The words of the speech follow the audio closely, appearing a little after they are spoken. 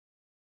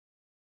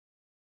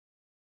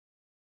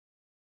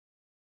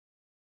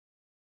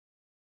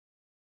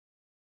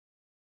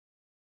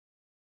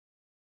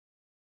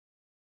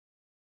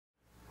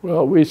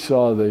Well, we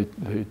saw the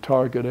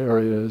target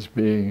area as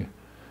being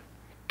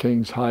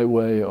Kings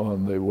Highway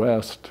on the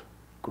west,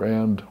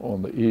 Grand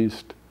on the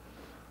east,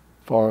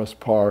 Forest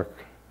Park,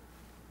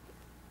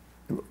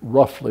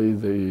 roughly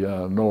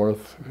the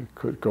north,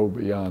 could go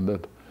beyond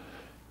it,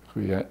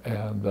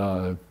 and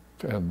to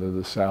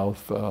the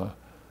south, the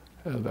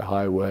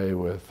highway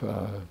with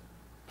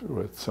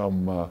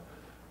some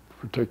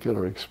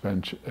particular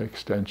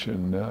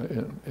extension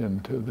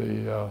into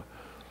the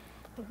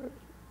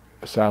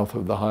south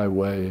of the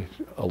highway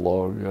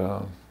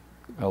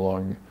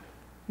along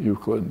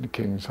Euclid and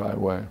Kings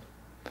Highway.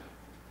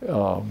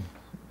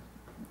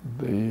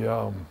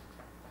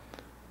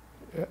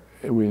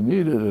 We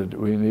needed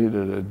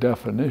a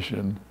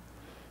definition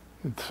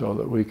so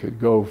that we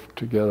could go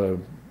to get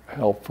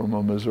help from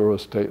a Missouri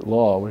state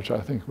law, which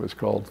I think was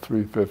called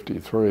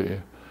 353,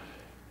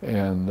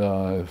 and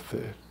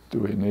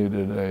we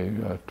needed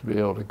to be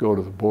able to go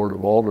to the Board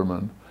of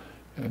Aldermen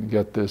and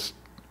get this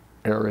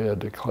area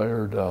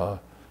declared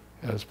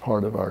as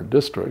part of our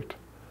district,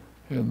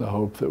 in the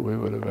hope that we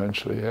would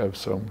eventually have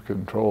some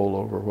control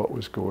over what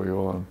was going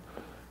on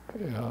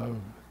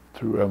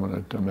through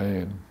eminent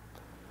domain.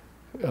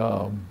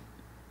 The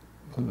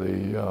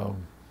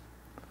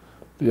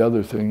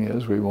other thing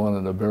is we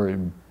wanted a very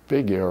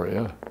big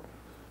area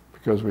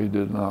because we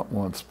did not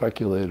want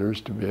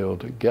speculators to be able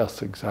to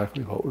guess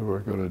exactly what we were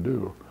going to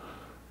do.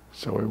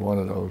 So we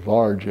wanted a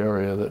large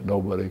area that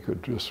nobody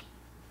could just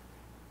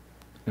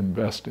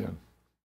invest in.